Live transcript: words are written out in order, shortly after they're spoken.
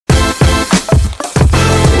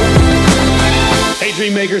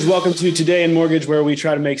Dream makers, welcome to Today in Mortgage, where we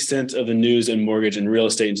try to make sense of the news in mortgage and real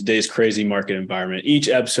estate in today's crazy market environment. Each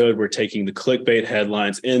episode, we're taking the clickbait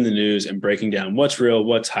headlines in the news and breaking down what's real,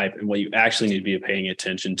 what's hype, and what you actually need to be paying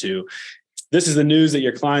attention to. This is the news that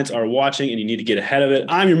your clients are watching and you need to get ahead of it.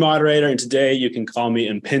 I'm your moderator, and today you can call me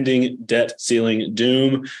Impending Debt Ceiling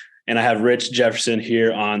Doom. And I have Rich Jefferson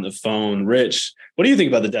here on the phone. Rich, what do you think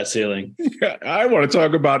about the debt ceiling? I want to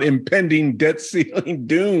talk about impending debt ceiling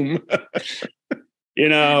doom.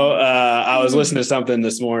 I was listening to something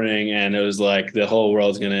this morning, and it was like the whole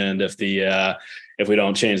world's going to end if we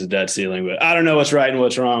don't change the debt ceiling. But I don't know what's right and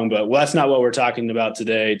what's wrong. But that's not what we're talking about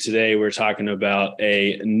today. Today we're talking about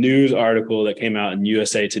a news article that came out in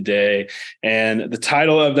USA Today, and the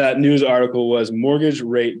title of that news article was "Mortgage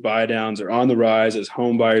Rate Buydowns Are on the Rise as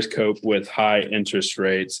Home Buyers Cope with High Interest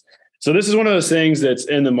Rates." So this is one of those things that's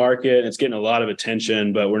in the market. It's getting a lot of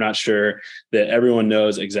attention, but we're not sure that everyone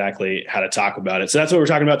knows exactly how to talk about it. So that's what we're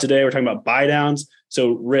talking about today. We're talking about buydowns.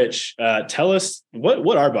 So Rich, tell us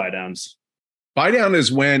what are buydowns? Buydown is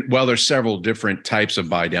there's several different types of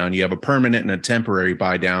buydown. You have a permanent and a temporary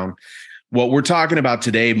buydown. What we're talking about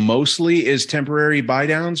today mostly is temporary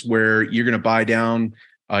buydowns, where you're going to buy down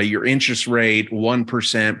your interest rate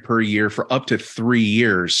 1% per year for up to 3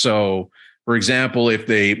 years. So for example, if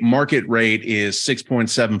the market rate is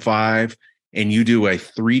 6.75 and you do a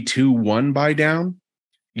 3-2-1 buy down,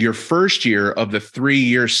 your first year of the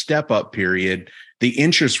 3-year step up period, the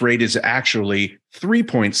interest rate is actually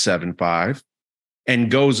 3.75 and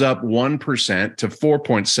goes up 1% to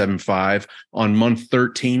 4.75 on month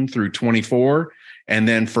 13 through 24. And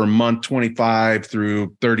then for month 25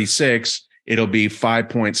 through 36, it'll be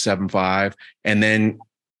 5.75. And then,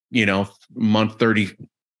 month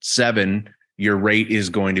 37, your rate is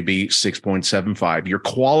going to be 6.75. You're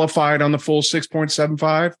qualified on the full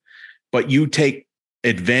 6.75, but you take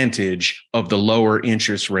advantage of the lower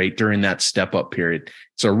interest rate during that step up period.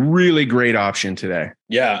 It's a really great option today.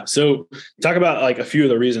 Yeah. So talk about like a few of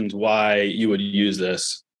the reasons why you would use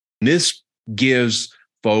this. This gives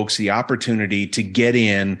folks the opportunity to get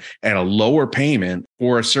in at a lower payment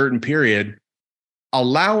for a certain period,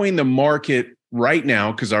 allowing the market right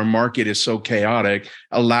now, because our market is so chaotic,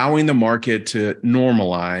 allowing the market to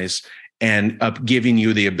normalize and giving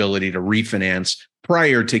you the ability to refinance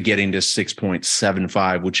prior to getting to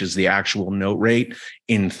 6.75, which is the actual note rate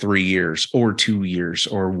in 3 years or 2 years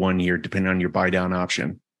or 1 year, depending on your buy down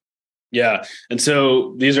option. Yeah. And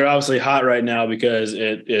so these are obviously hot right now because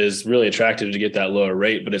it is really attractive to get that lower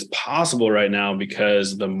rate, but it's possible right now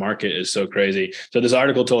because the market is so crazy. So this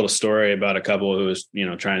article told a story about a couple who was,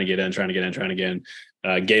 trying to get in,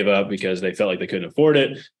 gave up because they felt like they couldn't afford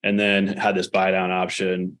it, and then had this buy down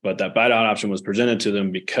option. But that buy down option was presented to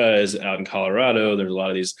them because out in Colorado, there's a lot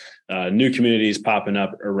of these new communities popping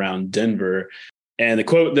up around Denver. And the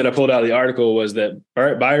quote that I pulled out of the article was that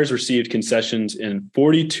buyers received concessions in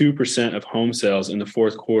 42% of home sales in the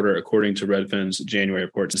fourth quarter, according to Redfin's January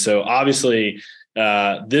report. So obviously,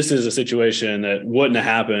 this is a situation that wouldn't have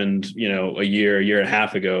happened, a year and a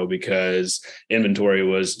half ago because inventory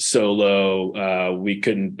was so low. We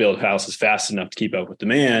couldn't build houses fast enough to keep up with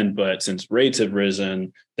demand. But since rates have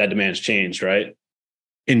risen, that demand's changed, right?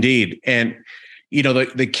 Indeed. And,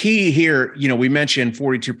 the key here, we mentioned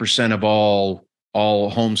 42% of all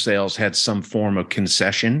home sales had some form of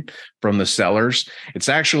concession from the sellers. It's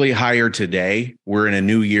actually higher today. We're in a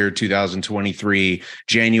new year, 2023.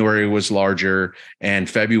 January was larger, and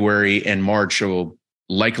February and March will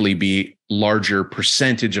likely be larger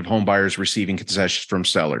percentage of home buyers receiving concessions from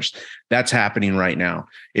sellers. That's happening right now.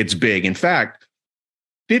 It's big. In fact,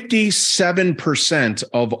 57%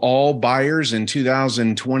 of all buyers in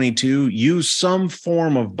 2022 use some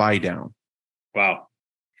form of buy down. Wow.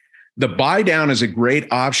 The buy down is a great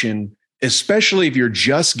option, especially if you're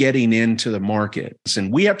just getting into the market.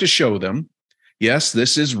 And we have to show them, yes,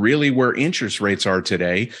 this is really where interest rates are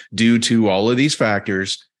today due to all of these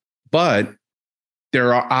factors, but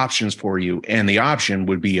there are options for you. And the option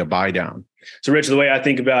would be a buy down. So Rich, the way I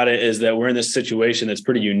think about it is that we're in this situation that's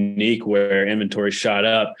pretty unique where inventory shot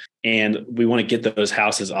up and we want to get those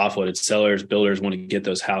houses offloaded. Sellers, builders want to get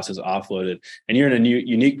those houses offloaded. And you're in a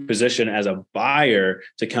unique position as a buyer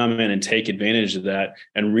to come in and take advantage of that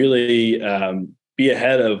and really be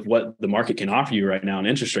ahead of what the market can offer you right now in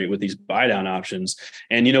interest rate with these buy down options.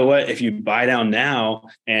 And you know what? If you buy down now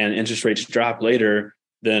and interest rates drop later,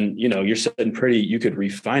 then, you're sitting pretty, you could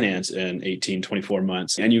refinance in 18, 24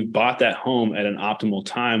 months. And you bought that home at an optimal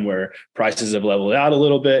time where prices have leveled out a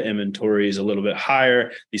little bit, inventory is a little bit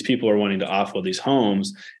higher. These people are wanting to offload these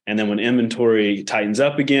homes. And then when inventory tightens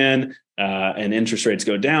up again, and interest rates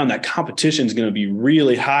go down, that competition is going to be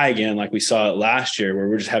really high again, like we saw it last year, where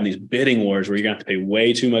we're just having these bidding wars where you're going to have to pay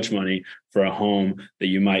way too much money for a home that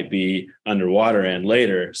you might be underwater in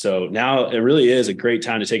later. So now it really is a great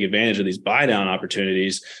time to take advantage of these buy down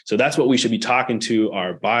opportunities. So that's what we should be talking to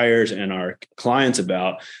our buyers and our clients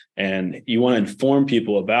about. And you want to inform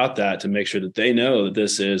people about that to make sure that they know that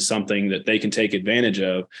this is something that they can take advantage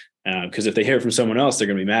of. Because if they hear it from someone else, they're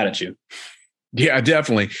going to be mad at you. Yeah,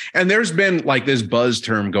 definitely. And there's been like this buzz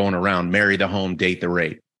term going around, marry the home, date the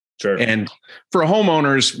rate. Sure. And for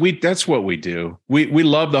homeowners, that's what we do. We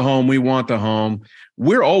love the home. We want the home.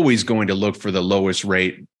 We're always going to look for the lowest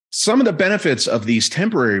rate. Some of the benefits of these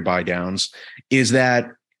temporary buy downs is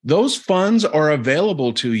that those funds are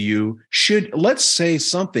available to you should, let's say,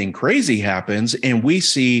 something crazy happens and we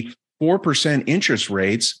see 4% interest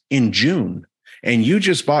rates in June, and you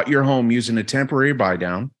just bought your home using a temporary buy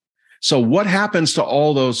down. So what happens to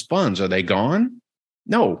all those funds? Are they gone?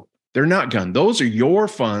 No. They're not gone. Those are your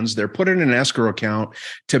funds. They're put in an escrow account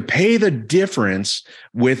to pay the difference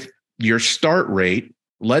with your start rate.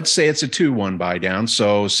 Let's say it's a 2-1 buy down.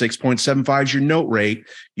 So 6.75 is your note rate.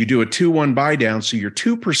 You do a 2-1 buy down. So you're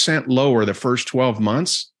 2% lower the first 12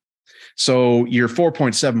 months. So you're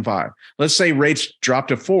 4.75. Let's say rates drop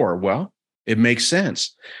to 4. Well, it makes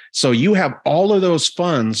sense. So you have all of those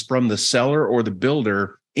funds from the seller or the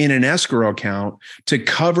builder in an escrow account to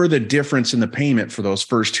cover the difference in the payment for those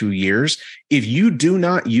first 2 years. If you do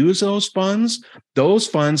not use those funds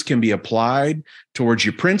can be applied towards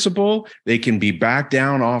your principal. They can be backed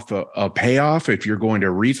down off a payoff if you're going to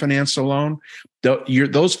refinance the loan.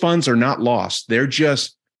 Those funds are not lost. They're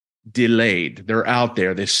just delayed. They're out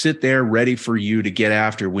there. They sit there ready for you to get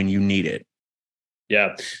after when you need it.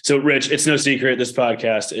 Yeah. So, Rich, it's no secret this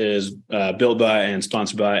podcast is built by and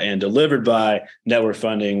sponsored by and delivered by Network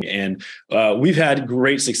Funding. And we've had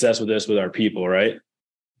great success with this with our people, right?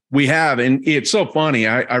 We have. And it's so funny.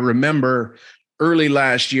 I remember early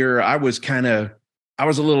last year, I was a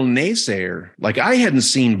little naysayer. Like I hadn't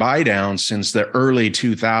seen buy down since the early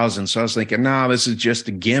 2000s. So I was thinking, no, this is just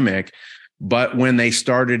a gimmick. But when they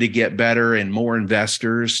started to get better and more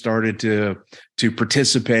investors started to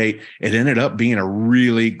participate, it ended up being a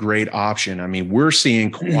really great option. I mean, we're seeing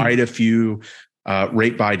quite a few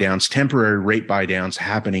rate buy downs, temporary rate buy downs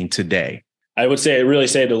happening today. I would say it really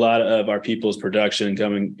saved a lot of our people's production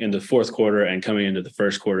coming into the fourth quarter and coming into the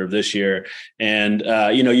first quarter of this year. And,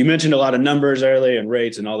 you mentioned a lot of numbers early and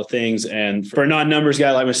rates and all the things. And for a non-numbers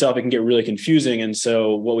guy like myself, it can get really confusing. And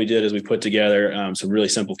so what we did is we put together some really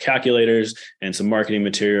simple calculators and some marketing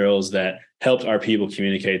materials that helped our people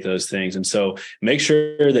communicate those things. And so make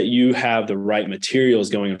sure that you have the right materials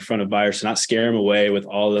going in front of buyers to not scare them away with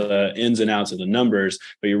all the ins and outs of the numbers,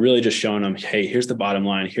 but you're really just showing them, hey, here's the bottom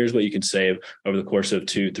line. Here's what you can save over the course of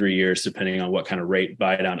 2-3 years, depending on what kind of rate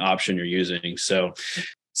buy down option you're using. So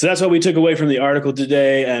that's what we took away from the article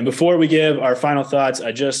today. And before we give our final thoughts,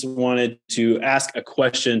 I just wanted to ask a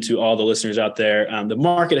question to all the listeners out there. The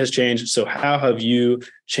market has changed. So how have you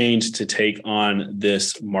changed to take on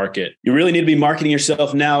this market? You really need to be marketing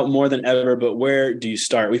yourself now more than ever, but where do you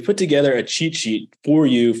start? We've put together a cheat sheet for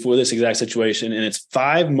you for this exact situation, and it's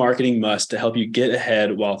 5 marketing musts to help you get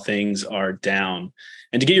ahead while things are down.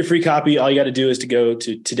 And to get your free copy, all you got to do is to go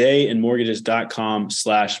to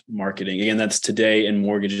todayinmortgages.com/marketing. Again, that's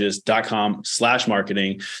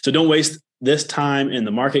todayinmortgages.com/marketing. So don't waste this time in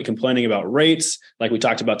the market complaining about rates. Like we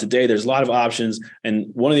talked about today, there's a lot of options. And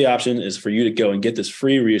one of the options is for you to go and get this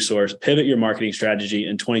free resource, pivot your marketing strategy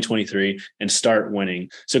in 2023 and start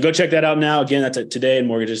winning. So go check that out now. Again, that's at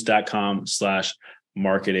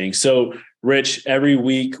todayinmortgages.com/marketing. So Rich, every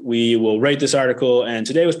week we will rate this article, and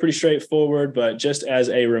today was pretty straightforward, but just as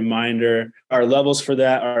a reminder, our levels for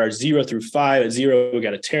that are 0 through 5. At 0, we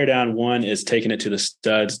got a tear down. 1 is taking it to the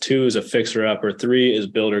studs. 2 is a fixer upper. 3 is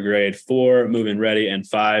builder grade. 4, move-in ready. And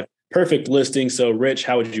 5, perfect listing. So Rich,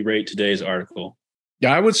 how would you rate today's article?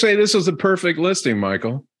 Yeah, I would say this is a perfect listing,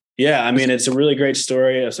 Michael. Yeah, I mean, it's a really great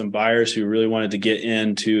story of some buyers who really wanted to get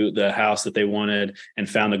into the house that they wanted and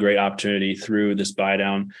found a great opportunity through this buy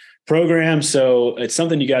down program. So it's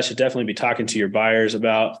something you guys should definitely be talking to your buyers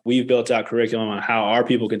about. We've built out curriculum on how our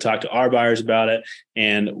people can talk to our buyers about it,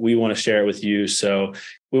 and we want to share it with you. So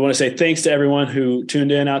we want to say thanks to everyone who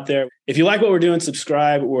tuned in out there. If you like what we're doing,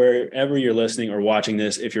 subscribe wherever you're listening or watching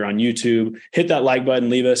this. If you're on YouTube, hit that like button,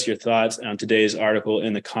 leave us your thoughts on today's article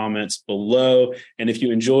in the comments below. And if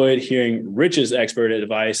you enjoyed hearing Rich's expert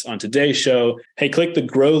advice on today's show, hey, click the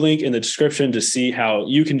grow link in the description to see how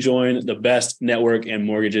you can join the best network in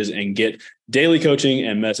mortgages and get daily coaching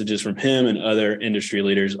and messages from him and other industry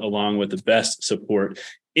leaders, along with the best support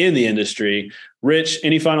in the industry. Rich,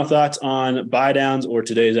 any final thoughts on Buydowns or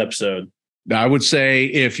today's episode? I would say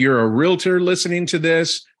if you're a realtor listening to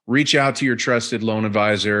this, reach out to your trusted loan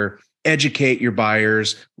advisor, educate your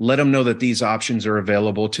buyers, let them know that these options are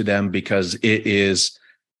available to them because it is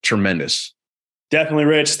tremendous. Definitely,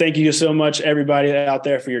 Rich. Thank you so much, everybody out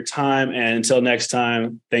there, for your time. And until next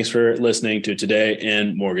time, thanks for listening to Today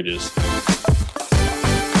in Mortgages.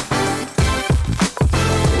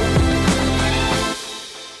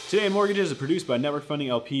 Today in Mortgages is produced by Network Funding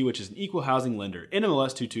LP, which is an equal housing lender,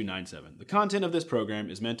 NMLS 2297. The content of this program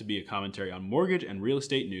is meant to be a commentary on mortgage and real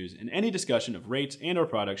estate news, and any discussion of rates and or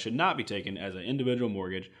products should not be taken as an individual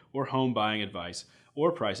mortgage or home buying advice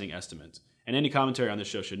or pricing estimates. And any commentary on this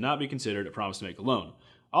show should not be considered a promise to make a loan.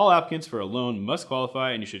 All applicants for a loan must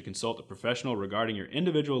qualify, and you should consult a professional regarding your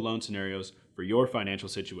individual loan scenarios for your financial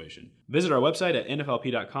situation. Visit our website at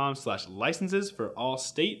nflp.com/licenses for all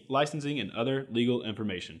state licensing and other legal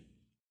information.